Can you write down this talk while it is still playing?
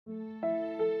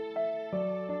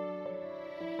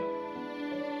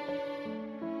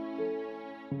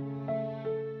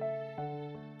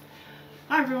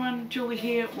Hi everyone, Julie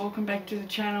here. Welcome back to the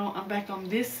channel. I'm back on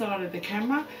this side of the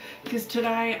camera because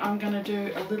today I'm going to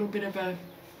do a little bit of a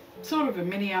sort of a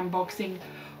mini unboxing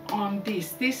on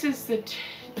this. This is the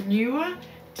Neewer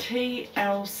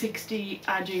TL60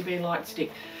 RGB light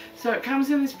stick. So it comes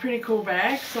in this pretty cool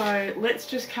bag, so let's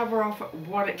just cover off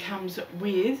what it comes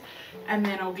with and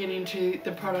then I'll get into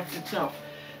the product itself.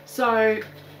 So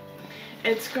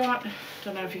it's got,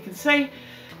 don't know if you can see,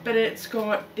 but it's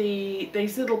got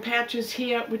these little pouches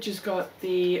here, which has got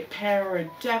the power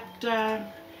adapter,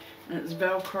 and it's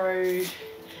velcroed,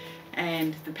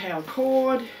 and the power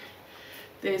cord.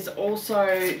 There's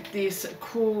also this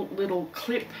cool little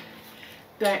clip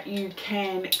that you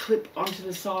can clip onto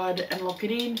the side and lock it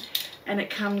in, and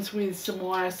it comes with some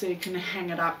wire so you can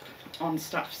hang it up on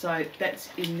stuff, so that's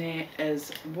in there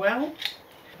as well.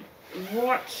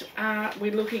 What are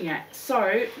we looking at?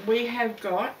 So we have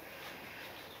got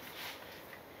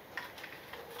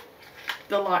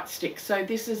the light stick. So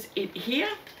this is it here,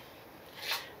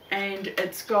 and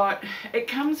it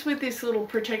comes with this little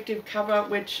protective cover,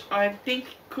 which I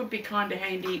think could be kind of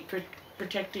handy for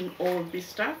protecting all of this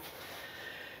stuff,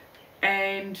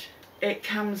 and it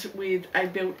comes with a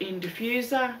built-in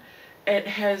diffuser. It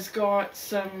has got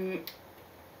some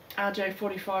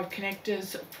RJ45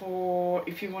 connectors for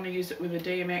if you want to use it with a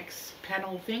DMX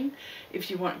panel thing, if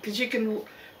you want, because you can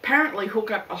apparently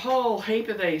hook up a whole heap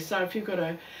of these. So if you've got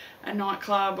a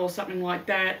nightclub or something like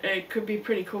that, it could be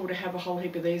pretty cool to have a whole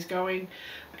heap of these going.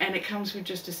 And it comes with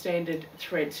just a standard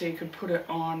thread, so you could put it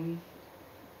on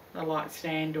a light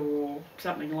stand or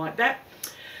something like that.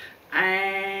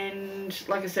 And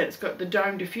like I said, it's got the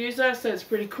dome diffuser, so it's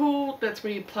pretty cool. That's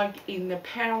where you plug in the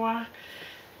power.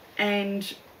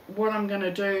 And what I'm going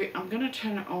to do, I'm going to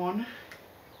turn it on,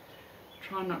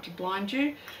 try not to blind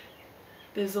you.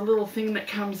 There's a little thing that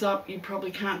comes up you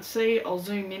probably can't see. I'll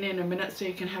zoom in a minute so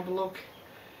you can have a look,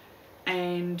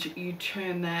 and you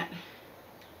turn that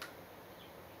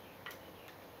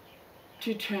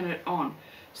to turn it on.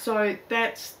 So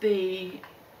that's the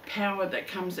power that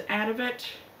comes out of it.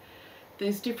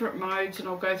 There's different modes, and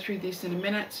I'll go through this in a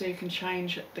minute, so you can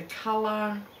change the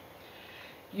color.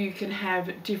 You can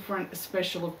have different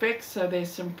special effects, so there's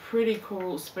some pretty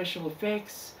cool special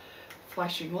effects,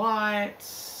 flashing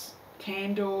lights,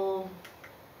 candle.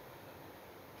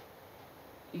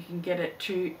 You can get it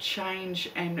to change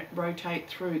and rotate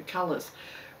through colors,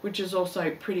 which is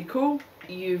also pretty cool.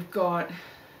 You've got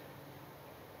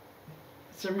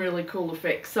some really cool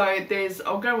effects, so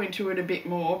I'll go into it a bit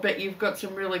more, but you've got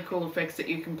some really cool effects that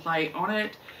you can play on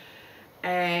it.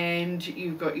 And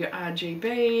you've got your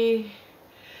RGB.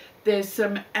 There's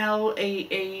some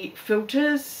LED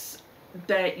filters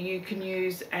that you can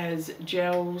use as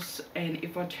gels, and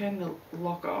if I turn the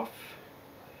lock off,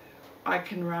 I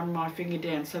can run my finger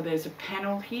down. So there's a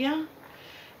panel here,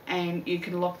 and you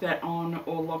can lock that on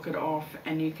or lock it off,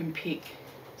 and you can pick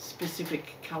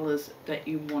specific colors that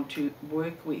you want to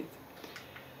work with.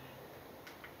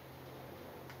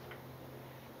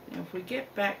 Now if we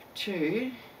get back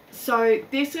to, so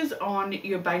this is on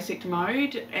your basic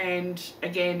mode, and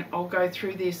again I'll go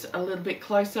through this a little bit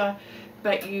closer,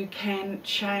 but you can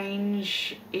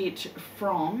change it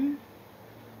from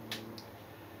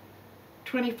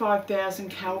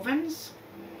 25,000 kelvins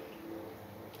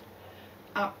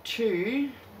up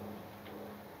to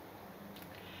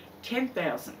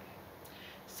 10,000.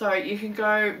 So you can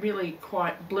go really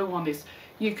quite blue on this.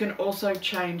 You can also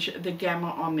change the gamma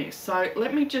on this. So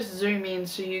let me just zoom in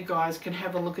so you guys can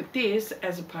have a look at this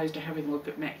as opposed to having a look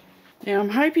at me. Now I'm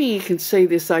hoping you can see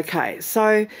this okay.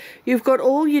 So you've got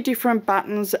all your different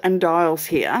buttons and dials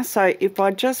here. So if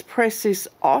I just press this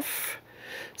off,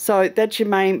 so that's your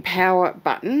main power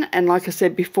button, and like I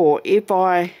said before, if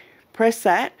I press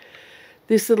that,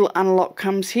 this little unlock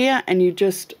comes here, and you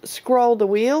just scroll the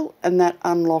wheel and that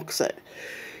unlocks it.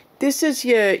 This is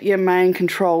your main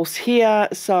controls here,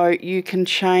 so you can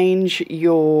change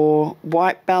your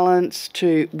white balance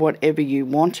to whatever you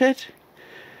want it.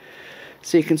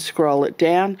 So you can scroll it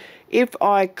down. If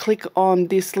I click on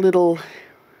this little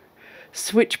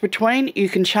switch between, you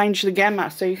can change the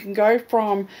gamma. So you can go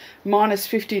from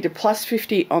 -50 to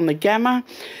 +50 on the gamma.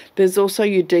 There's also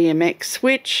your DMX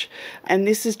switch, and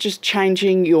this is just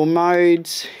changing your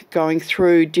modes, going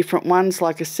through different ones.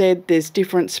 Like I said, there's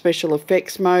different special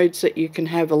effects modes that you can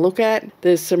have a look at.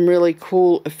 There's some really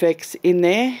cool effects in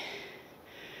there.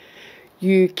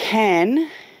 You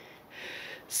can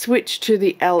switch to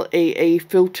the LED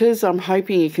filters. I'm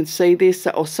hoping you can see this.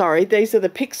 Oh, sorry, these are the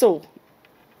pixel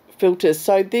filters.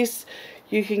 So this,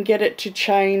 you can get it to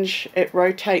change, it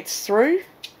rotates through.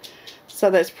 So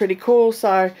that's pretty cool.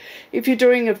 So if you're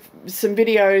doing some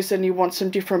videos and you want some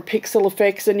different pixel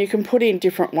effects, and you can put in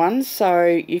different ones, so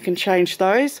you can change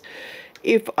those.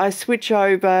 If I switch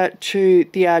over to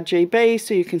the RGB,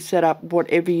 so you can set up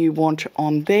whatever you want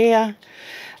on there.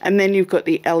 And then you've got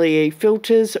the LED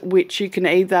filters, which you can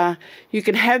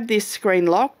have this screen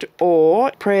locked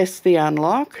or press the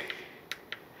unlock.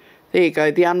 There you go,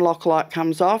 the unlock light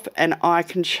comes off, and I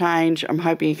can change, I'm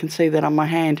hoping you can see that on my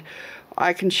hand,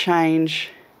 I can change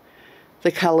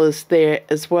the colours there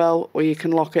as well, or you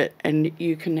can lock it and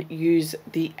you can use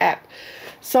the app.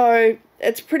 So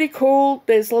it's pretty cool.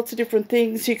 There's lots of different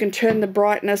things. You can turn the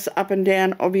brightness up and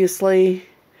down, obviously,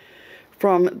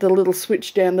 from the little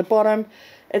switch down the bottom.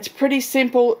 It's pretty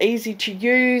simple, easy to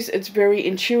use, it's very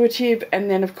intuitive, and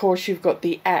then of course you've got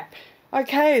the app.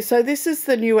 Okay, so this is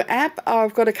the Neewer app.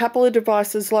 I've got a couple of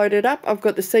devices loaded up. I've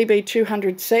got the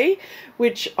CB200C,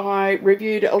 which I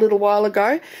reviewed a little while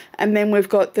ago, and then we've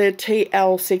got the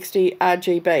TL60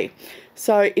 RGB.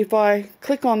 So if I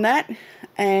click on that,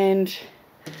 and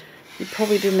you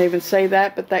probably didn't even see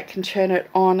that, but that can turn it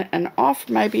on and off.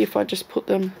 Maybe if I just put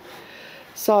them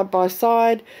side by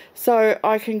side, so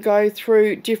I can go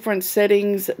through different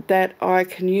settings that I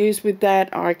can use with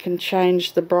that. I can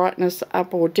change the brightness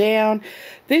up or down.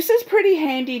 This is pretty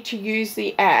handy to use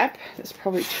the app. It's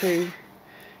probably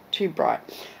too bright.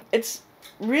 It's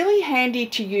really handy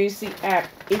to use the app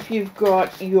if you've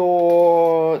got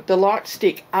the light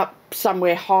stick up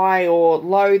somewhere high or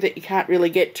low that you can't really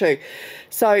get to.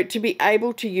 So to be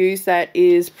able to use that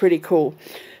is pretty cool.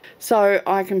 So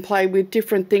I can play with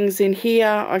different things in here.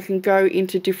 I can go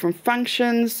into different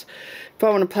functions. If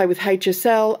I want to play with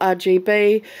HSL,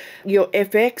 RGB, your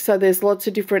FX, so there's lots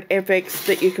of different FX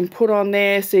that you can put on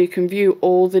there, so you can view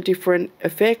all the different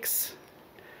effects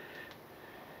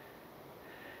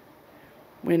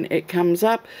when it comes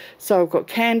up. So I've got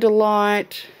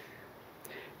candlelight,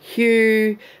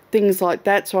 hue, things like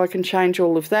that, so I can change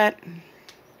all of that.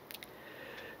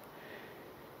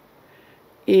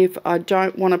 If I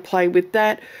don't want to play with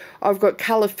that, I've got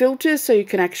color filters, so you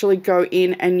can actually go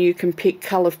in and you can pick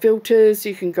color filters.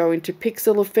 You can go into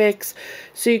pixel effects,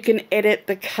 so you can edit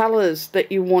the colors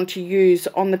that you want to use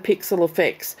on the pixel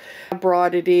effects. How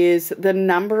bright it is, the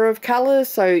number of colors,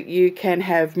 so you can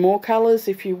have more colors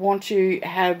if you want to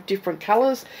have different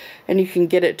colors, and you can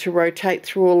get it to rotate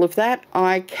through all of that.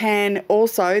 I can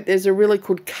also, there's a really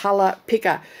good color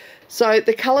picker. So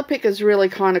the color picker is really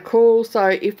kind of cool. So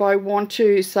if I want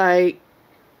to, say,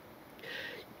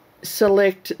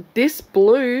 select this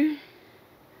blue,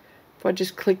 if I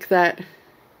just click that,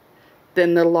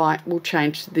 then the light will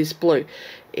change to this blue.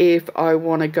 If I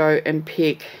want to go and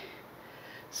pick,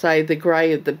 say, the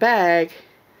grey of the bag,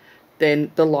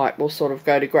 then the light will sort of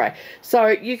go to grey. So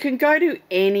you can go to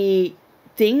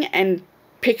anything and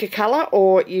pick a color,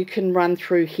 or you can run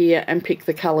through here and pick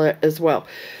the color as well.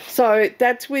 So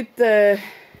that's with the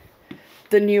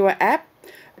Neewer app.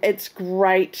 It's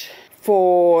great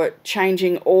for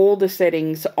changing all the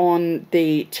settings on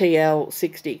the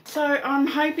TL60. So I'm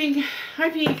hoping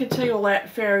you can see all that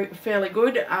fairly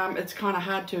good. It's kind of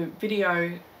hard to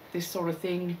video this sort of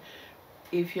thing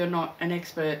if you're not an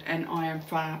expert, and I am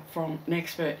far from an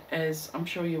expert, as I'm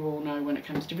sure you all know when it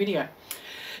comes to video.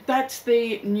 That's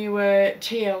the Neewer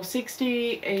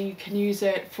TL60. You can use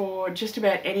it for just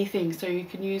about anything. So you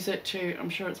can use it to,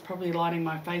 I'm sure it's probably lighting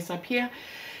my face up here.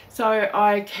 So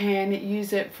I can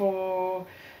use it for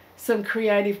some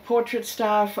creative portrait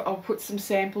stuff. I'll put some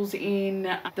samples in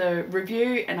the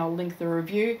review, and I'll link the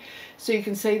review so you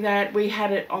can see that. We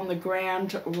had it on the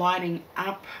ground lighting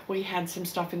up. We had some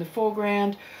stuff in the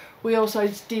foreground. We also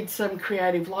did some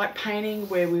creative light painting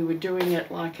where we were doing it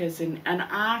like as in an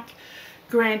arc.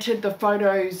 Granted, the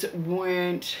photos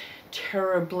weren't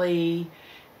terribly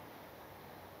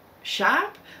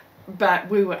sharp, but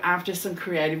we were after some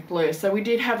creative blur. So we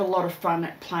did have a lot of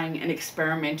fun playing and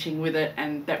experimenting with it,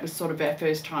 and that was sort of our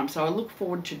first time. So I look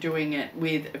forward to doing it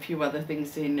with a few other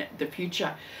things in the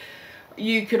future.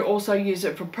 You could also use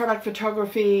it for product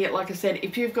photography. Like I said,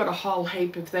 if you've got a whole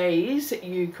heap of these,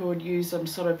 you could use them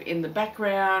sort of in the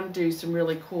background, do some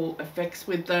really cool effects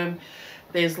with them.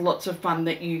 There's lots of fun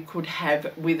that you could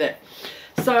have with it.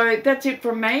 So that's it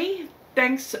from me.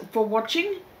 Thanks for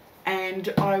watching,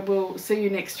 and I will see you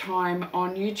next time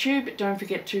on YouTube. Don't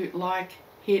forget to like,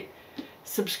 hit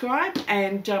subscribe,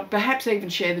 and perhaps even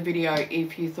share the video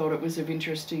if you thought it was of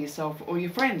interest to yourself or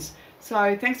your friends.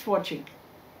 So thanks for watching.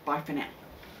 Bye for now.